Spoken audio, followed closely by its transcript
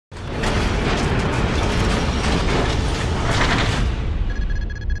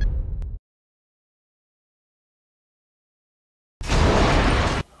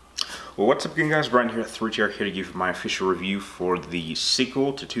Well, what's up again, guys? Brian here at 3GR, here to give you my official review for the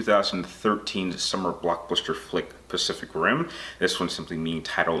sequel to 2013's summer blockbuster flick Pacific Rim. This one simply being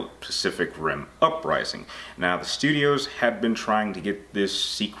titled Pacific Rim Uprising. Now, the studios had been trying to get this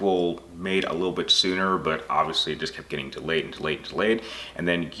sequel made a little bit sooner, but obviously it just kept getting delayed and delayed and delayed. And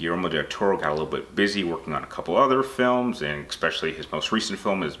then Guillermo del Toro got a little bit busy working on a couple other films, and especially his most recent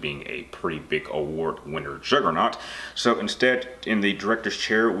film as being a pretty big award winner juggernaut. So instead, in the director's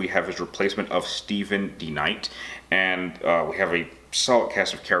chair, we have his replacement of Stephen D. Knight, and we have a solid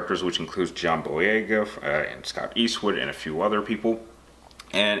cast of characters, which includes John Boyega and Scott Eastwood and a few other people.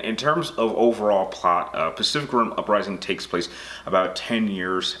 And in terms of overall plot, Pacific Rim Uprising takes place about 10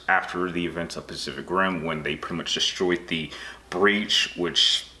 years after the events of Pacific Rim, when they pretty much destroyed the breach,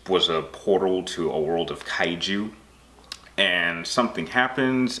 which was a portal to a world of kaiju. And something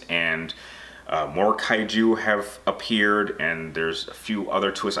happens, and more kaiju have appeared, and there's a few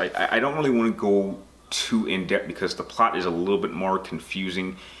other twists. I don't really want to go too in-depth because the plot is a little bit more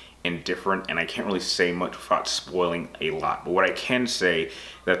confusing and different, and I can't really say much without spoiling a lot. But what I can say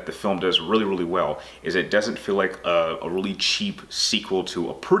that the film does really, really well is it doesn't feel like a really cheap sequel to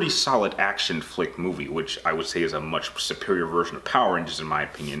a pretty solid action flick movie, which I would say is a much superior version of Power Rangers in my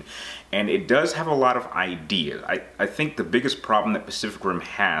opinion. And it does have a lot of ideas. I think the biggest problem that Pacific Rim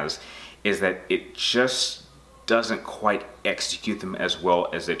has is that it just doesn't quite execute them as well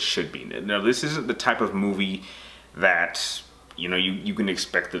as it should be. Now, this isn't the type of movie that, you know, you can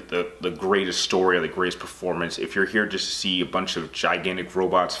expect that the greatest story or the greatest performance. If you're here just to see a bunch of gigantic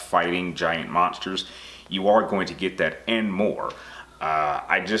robots fighting giant monsters, you are going to get that and more.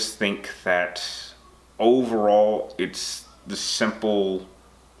 I just think that overall it's the simple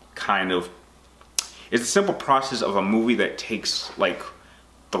it's a simple process of a movie that takes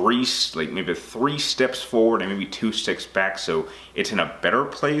maybe three steps forward and maybe 2 steps back, so it's in a better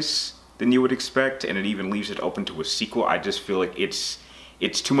place than you would expect, and it even leaves it open to a sequel. I just feel like it's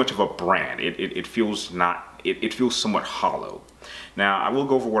too much of a brand. It feels somewhat hollow. Now, I will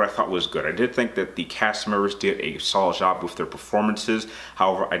go over what I thought was good. I did think that the cast members did a solid job with their performances.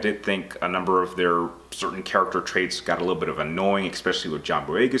 However, I did think a number of their certain character traits got a little bit of annoying, especially with John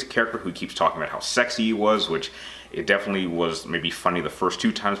Boyega's character, who keeps talking about how sexy he was, which it definitely was maybe funny the first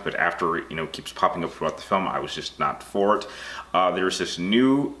 2 times, but after it keeps popping up throughout the film, I was just not for it. There's this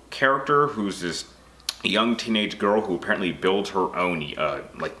new character who's this young teenage girl who apparently builds her own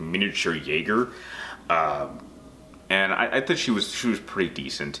like miniature Jaeger. And I thought she was pretty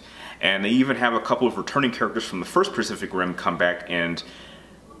decent. And they even have a couple of returning characters from the first Pacific Rim come back, and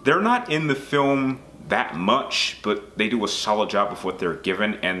they're not in the film that much, but they do a solid job of what they're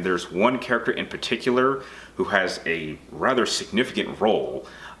given. And there's one character in particular who has a rather significant role.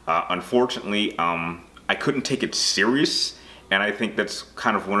 Unfortunately, I couldn't take it serious, and I think that's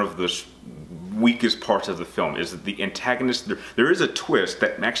kind of one of the weakest parts of the film, is that the antagonist, there is a twist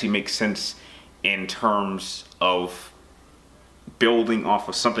that actually makes sense in terms of building off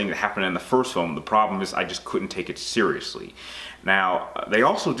of something that happened in the first film. The problem is I just couldn't take it seriously. Now, they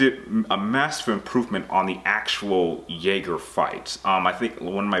also did a massive improvement on the actual Jaeger fights. I think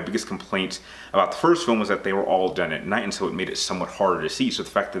one of my biggest complaints about the first film was that they were all done at night, and so it made it somewhat harder to see. So the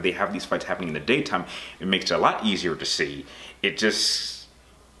fact that they have these fights happening in the daytime, it makes it a lot easier to see. It just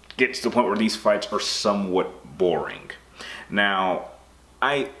gets to the point where these fights are somewhat boring. Now,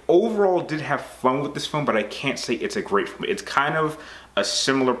 I overall did have fun with this film, but I can't say it's a great film. It's kind of a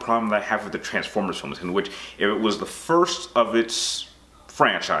similar problem that I have with the Transformers films, in which if it was the first of its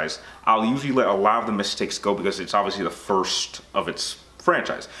franchise, I'll usually let a lot of the mistakes go because it's obviously the first of its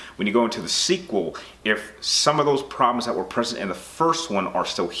franchise. When you go into the sequel, if some of those problems that were present in the first one are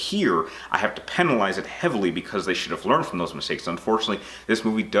still here, I have to penalize it heavily because they should have learned from those mistakes. Unfortunately, this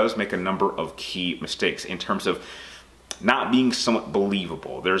movie does make a number of key mistakes in terms of not being somewhat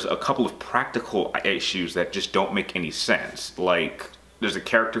believable. There's a couple of practical issues that just don't make any sense. Like, there's a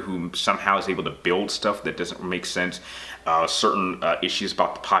character who somehow is able to build stuff that doesn't make sense. Certain issues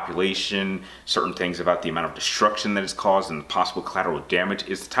about the population, certain things about the amount of destruction that is caused and possible collateral damage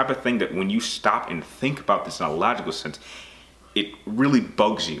is the type of thing that when you stop and think about this in a logical sense, it really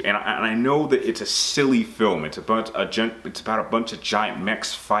bugs you. And I know that it's a silly film. It's about a bunch of giant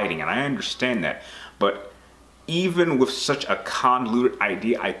mechs fighting, and I understand that. But even with such a convoluted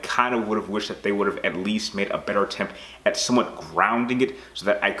idea, I kind of would have wished that they would have at least made a better attempt at somewhat grounding it so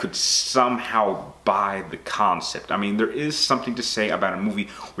that I could somehow buy the concept. I mean, there is something to say about a movie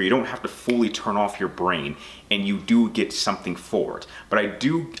where you don't have to fully turn off your brain and you do get something for it. But I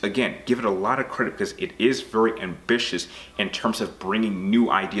do, again, give it a lot of credit because it is very ambitious in terms of bringing new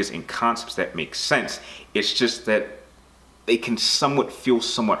ideas and concepts that make sense. It's just that they can somewhat feel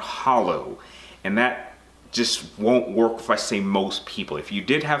somewhat hollow, and that just won't work if I say most people. If you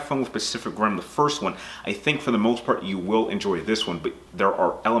did have fun with Pacific Rim, the first one, I think for the most part you will enjoy this one, but there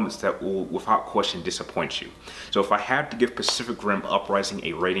are elements that will without question disappoint you. So if I had to give Pacific Rim Uprising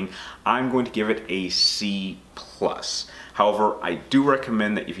a rating, I'm going to give it a C+. However, I do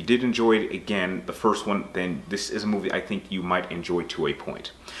recommend that if you did enjoy it, again, the first one, then this is a movie I think you might enjoy to a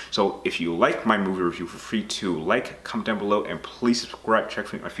point. So if you like my movie review, feel free to like, comment down below, and please subscribe,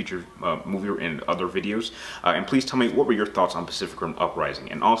 check out my future movie and other videos. And please tell me what were your thoughts on Pacific Rim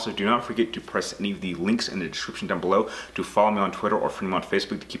Uprising. And also, do not forget to press any of the links in the description down below to follow me on Twitter or friend me on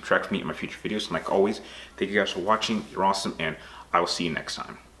Facebook to keep track of me and my future videos. And like always, thank you guys for watching. You're awesome, and I will see you next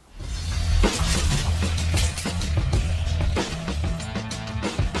time.